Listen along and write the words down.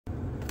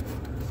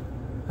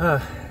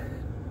Ah,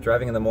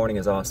 driving in the morning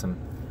is awesome.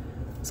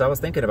 So I was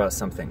thinking about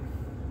something.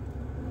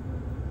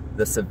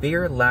 The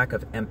severe lack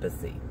of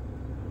empathy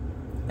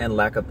and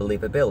lack of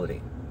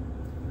believability.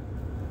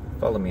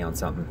 Follow me on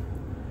something.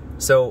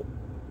 So,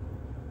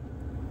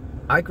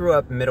 I grew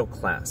up middle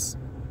class-ish.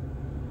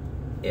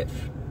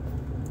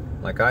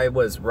 Like, I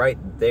was right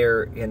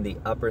there in the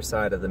upper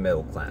side of the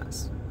middle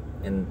class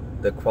in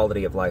the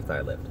quality of life that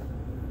I lived.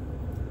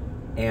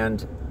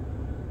 And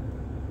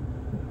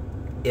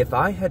if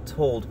I had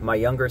told my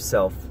younger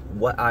self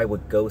what I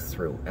would go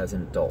through as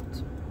an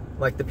adult,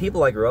 like the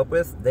people I grew up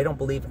with, they don't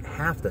believe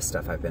half the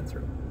stuff I've been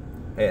through,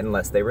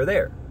 unless they were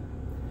there.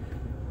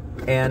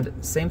 And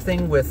same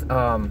thing with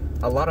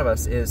a lot of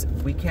us is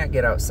we can't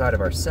get outside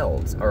of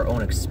ourselves, our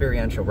own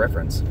experiential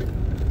reference,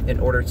 in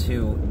order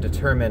to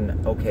determine,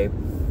 okay,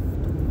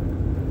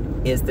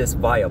 is this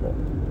viable?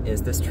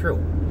 Is this true?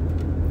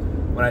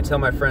 When I tell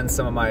my friends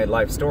some of my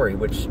life story,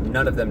 which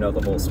none of them know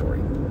the whole story.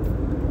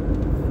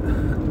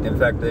 In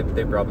fact,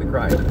 they probably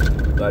cried.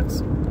 But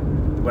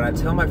when I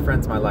tell my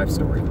friends my life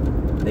story,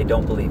 they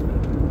don't believe me.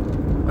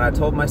 When I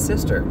told my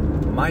sister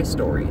my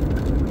story,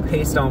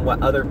 based on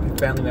what other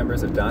family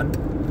members have done,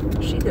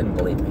 she didn't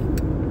believe me.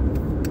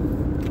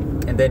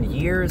 And then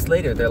years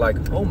later, they're like,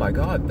 oh my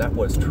God, that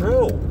was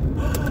true.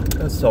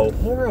 That's so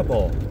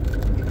horrible.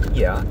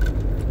 Yeah.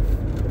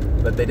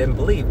 But they didn't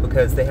believe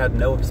because they had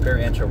no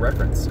experiential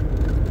reference.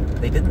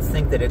 They didn't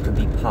think that it could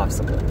be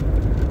possible.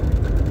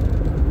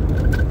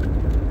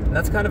 And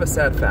that's kind of a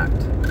sad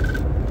fact,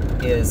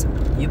 is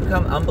you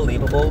become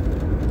unbelievable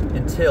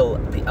until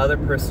the other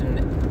person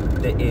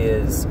that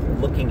is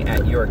looking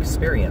at your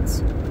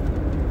experience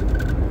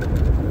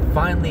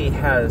finally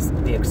has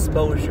the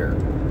exposure,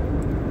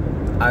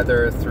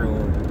 either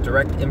through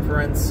direct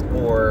inference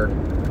or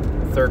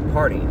third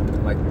party,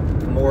 like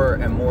more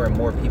and more and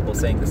more people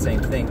saying the same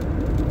thing.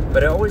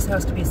 But it always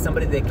has to be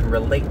somebody they can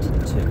relate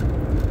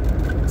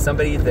to,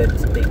 somebody that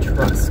they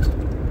trust.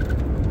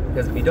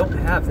 Because if you don't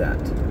have that,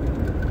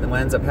 then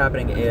what ends up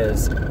happening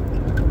is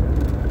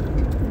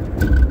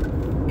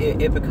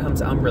it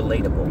becomes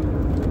unrelatable.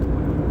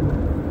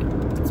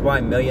 That's why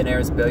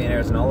millionaires,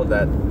 billionaires, and all of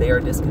that, they are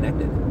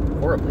disconnected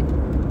horribly.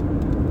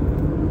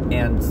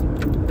 And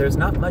there's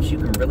not much you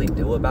can really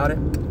do about it,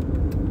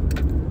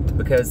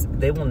 because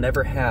they will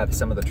never have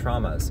some of the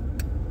traumas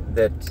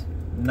that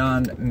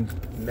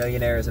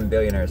non-millionaires and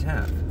billionaires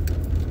have.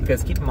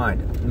 Because keep in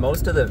mind,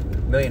 most of the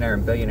millionaire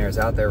and billionaires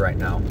out there right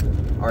now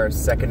are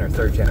second or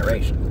third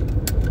generation.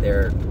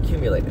 They're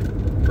accumulated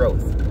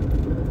growth.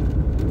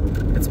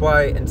 That's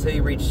why until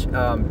you reach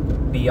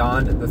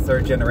beyond the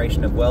third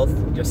generation of wealth,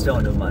 you're still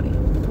new money.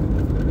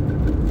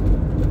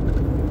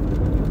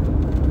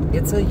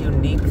 It's a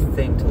unique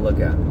thing to look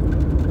at.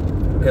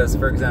 Because,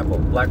 for example,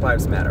 Black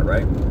Lives Matter,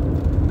 right?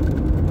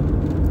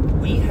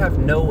 We have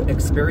no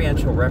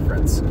experiential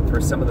reference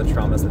for some of the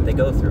traumas that they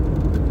go through.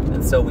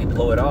 And so we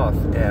blow it off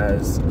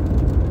as,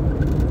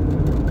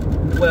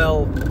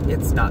 well,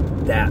 it's not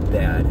that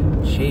bad.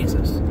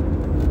 Jesus.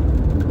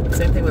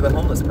 Same thing with a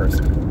homeless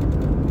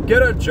person.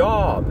 Get a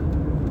job!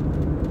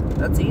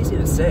 That's easy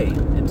to say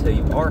until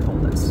you are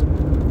homeless.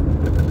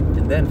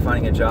 And then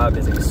finding a job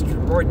is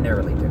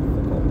extraordinarily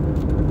difficult.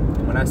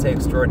 And when I say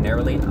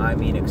extraordinarily, I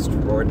mean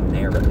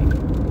extraordinarily.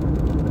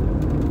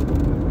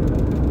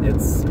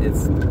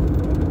 It's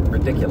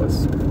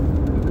ridiculous.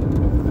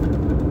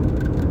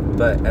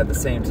 But at the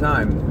same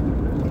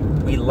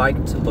time, we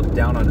like to look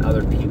down on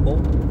other people,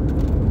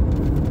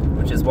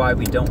 which is why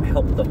we don't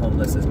help the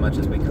homeless as much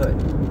as we could.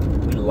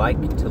 We like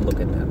to look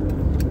at them.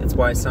 It's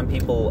why some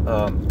people,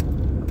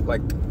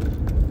 like,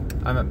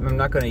 I'm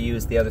not going to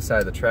use the other side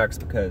of the tracks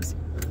because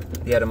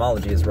the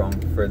etymology is wrong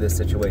for this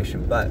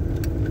situation, but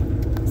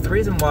it's the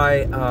reason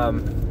why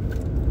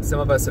some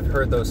of us have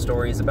heard those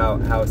stories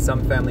about how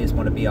some families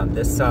want to be on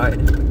this side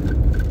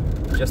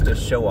just to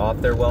show off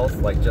their wealth,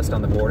 like just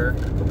on the border,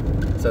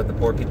 so that the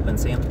poor people can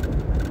see them.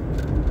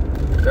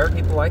 There are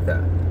people like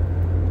that.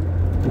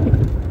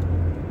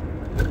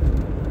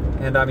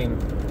 And I mean,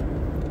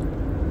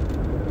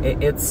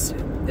 it's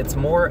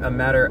more a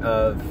matter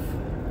of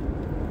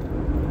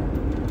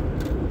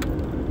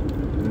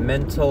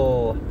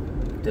mental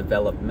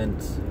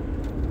development.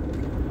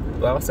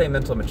 Well, I'll say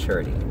mental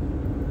maturity.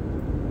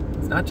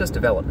 It's not just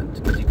development,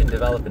 because you can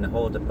develop in a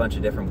whole bunch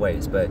of different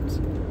ways, but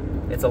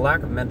it's a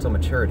lack of mental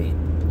maturity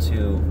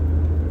to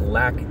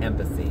lack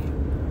empathy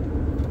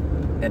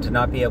and to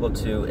not be able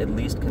to at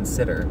least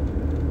consider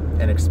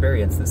an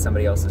experience that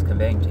somebody else is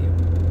conveying to you.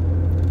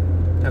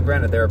 Now,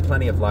 granted, there are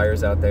plenty of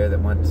liars out there that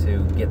want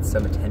to get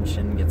some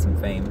attention, get some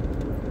fame.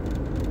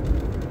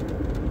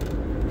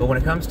 But when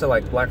it comes to,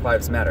 like, Black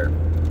Lives Matter,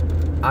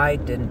 I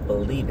didn't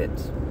believe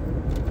it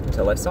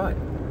until I saw it.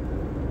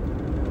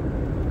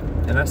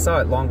 And I saw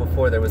it long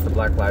before there was the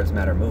Black Lives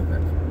Matter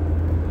movement.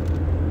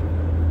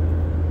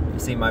 You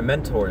see, my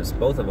mentors,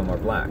 both of them are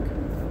black.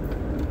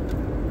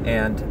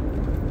 And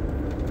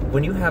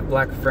when you have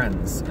black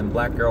friends and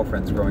black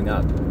girlfriends growing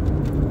up,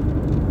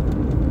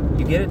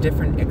 you get a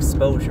different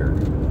exposure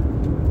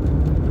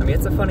I mean,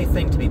 it's a funny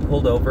thing to be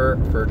pulled over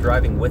for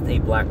driving with a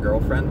black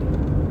girlfriend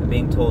and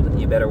being told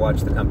you better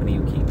watch the company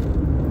you keep.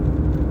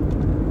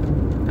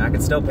 And I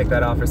could still pick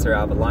that officer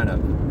out of the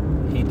lineup.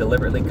 He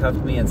deliberately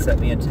cuffed me and set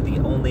me into the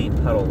only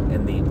puddle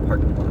in the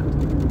parking lot.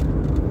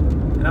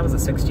 And I was a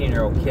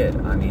 16-year-old kid.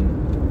 I mean,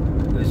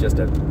 he was just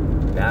a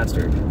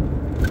bastard.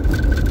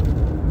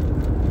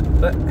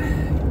 But,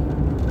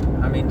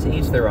 I mean, to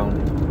each their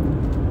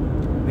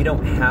own. We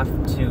don't have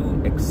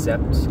to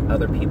accept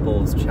other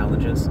people's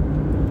challenges.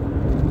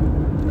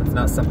 It's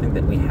not something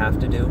that we have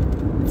to do.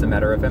 It's a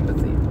matter of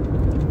empathy.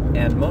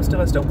 And most of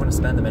us don't want to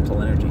spend the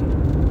mental energy.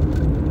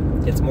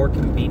 It's more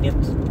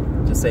convenient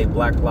to say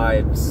Black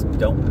lives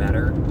don't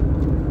matter,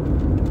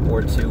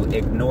 or to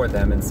ignore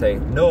them and say,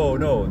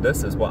 no,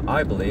 this is what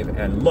I believe,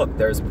 and look,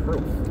 there's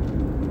proof.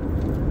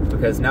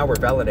 Because now we're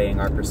validating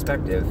our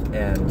perspective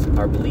and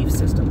our belief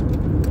system.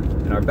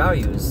 And our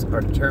values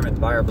are determined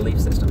by our belief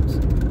systems.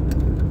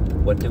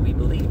 What do we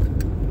believe?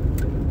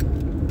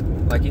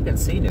 Like, you can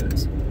see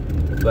news,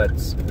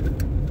 but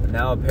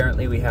now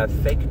apparently we have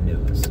fake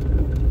news.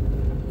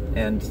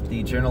 And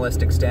the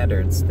journalistic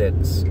standards that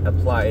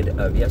applied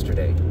of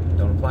yesterday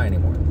don't apply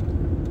anymore.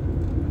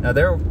 Now,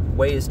 there are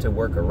ways to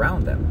work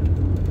around them.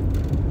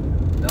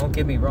 Don't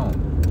get me wrong.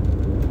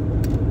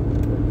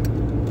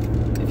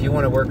 If you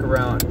want to work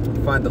around,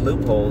 find the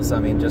loopholes, I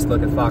mean, just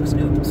look at Fox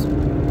News.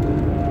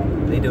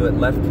 They do it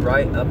left,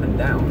 right, up, and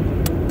down.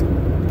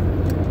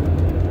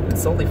 And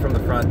solely from the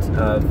front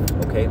of,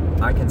 okay,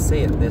 I can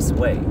say it this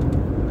way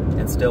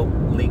and still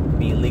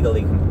be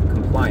legally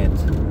compliant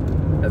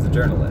as a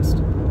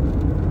journalist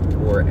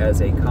or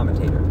as a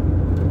commentator. I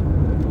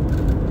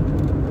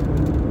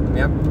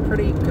mean, I'm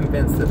pretty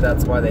convinced that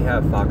that's why they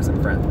have Fox and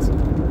Friends.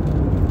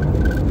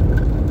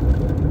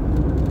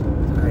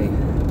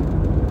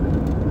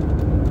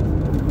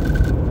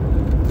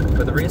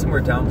 But the reason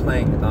we're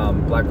downplaying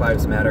Black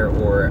Lives Matter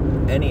or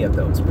any of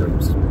those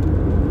groups,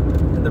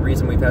 and the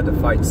reason we've had to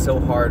fight so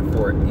hard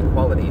for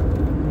equality,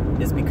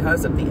 is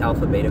because of the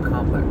alpha-beta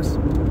complex.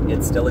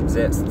 It still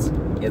exists.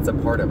 It's a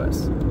part of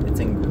us.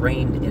 It's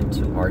ingrained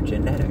into our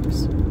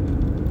genetics.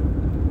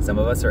 Some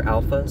of us are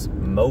alphas,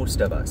 most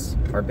of us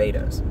are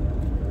betas.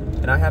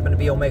 And I happen to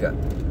be omega,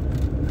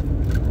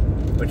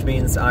 which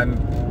means I'm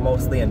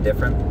mostly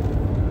indifferent.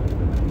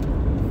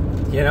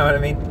 You know what I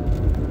mean?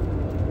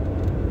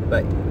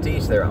 But to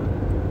each their own.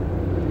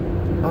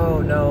 Oh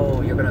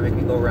no, you're gonna make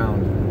me go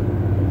around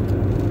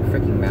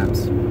freaking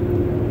maps.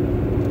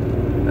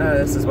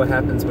 This is what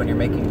happens when you're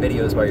making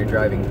videos while you're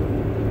driving.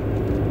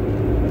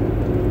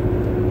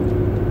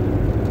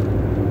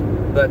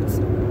 But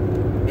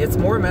it's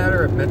more a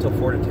matter of mental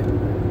fortitude.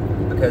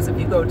 Because if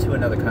you go to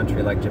another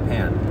country like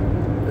Japan,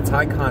 it's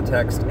high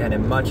context and a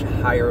much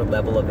higher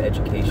level of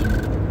education.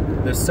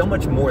 There's so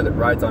much more that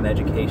rides on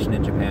education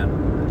in Japan.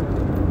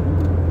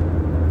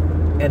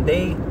 And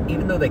they,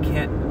 even though they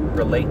can't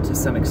relate to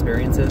some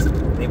experiences,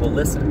 they will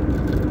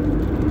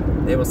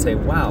listen. They will say,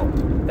 wow,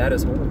 that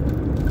is horrible.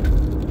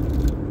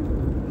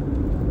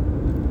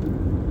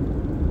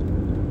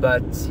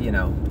 But, you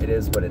know, it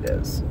is what it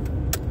is.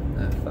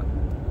 Fuck.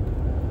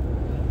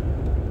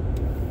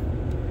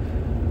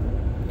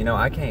 You know,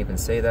 I can't even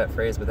say that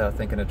phrase without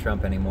thinking of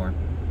Trump anymore.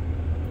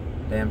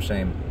 Damn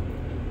shame.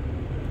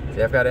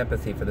 See, I've got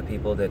empathy for the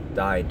people that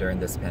died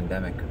during this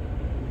pandemic.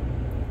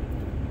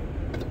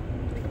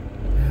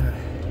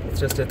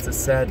 It's a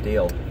sad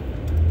deal.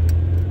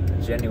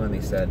 A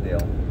genuinely sad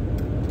deal.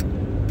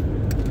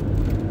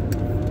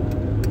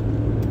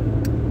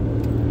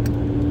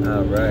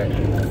 Alright,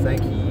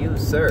 thank you,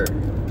 sir.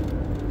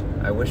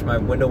 I wish my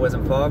window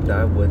wasn't fogged.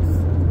 I would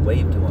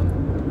wave to him.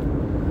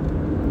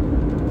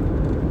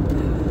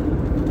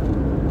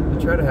 I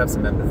try to have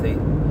some empathy.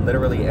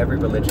 Literally every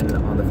religion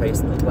on the face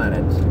of the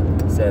planet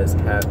says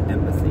have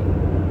empathy.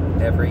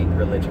 Every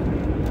religion.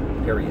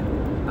 Period.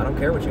 I don't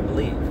care what you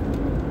believe.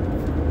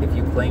 If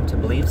you claim to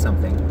believe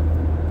something,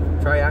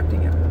 try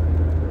acting it.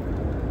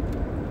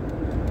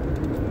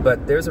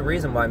 But there's a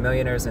reason why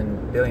millionaires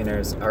and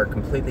billionaires are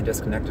completely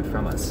disconnected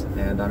from us.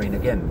 And I mean,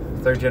 again,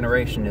 third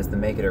generation is the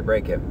make it or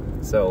break it.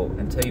 So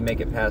until you make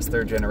it past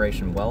third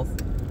generation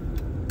wealth,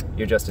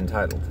 you're just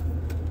entitled.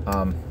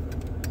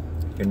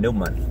 You're no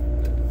money.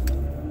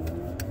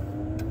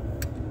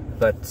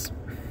 But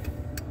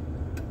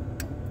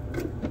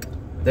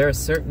there are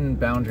certain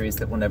boundaries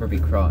that will never be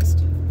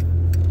crossed.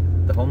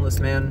 The homeless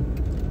man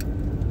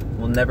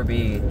will never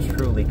be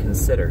truly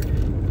considered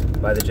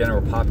by the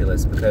general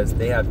populace because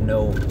they have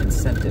no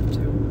incentive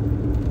to.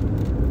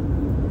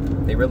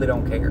 They really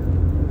don't care.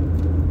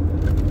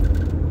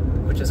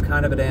 Which is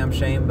kind of a damn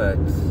shame, but,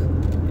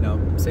 you know,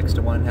 6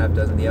 to 1, half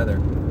dozen the other.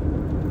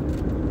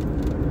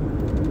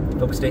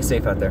 Folks, stay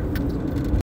safe out there.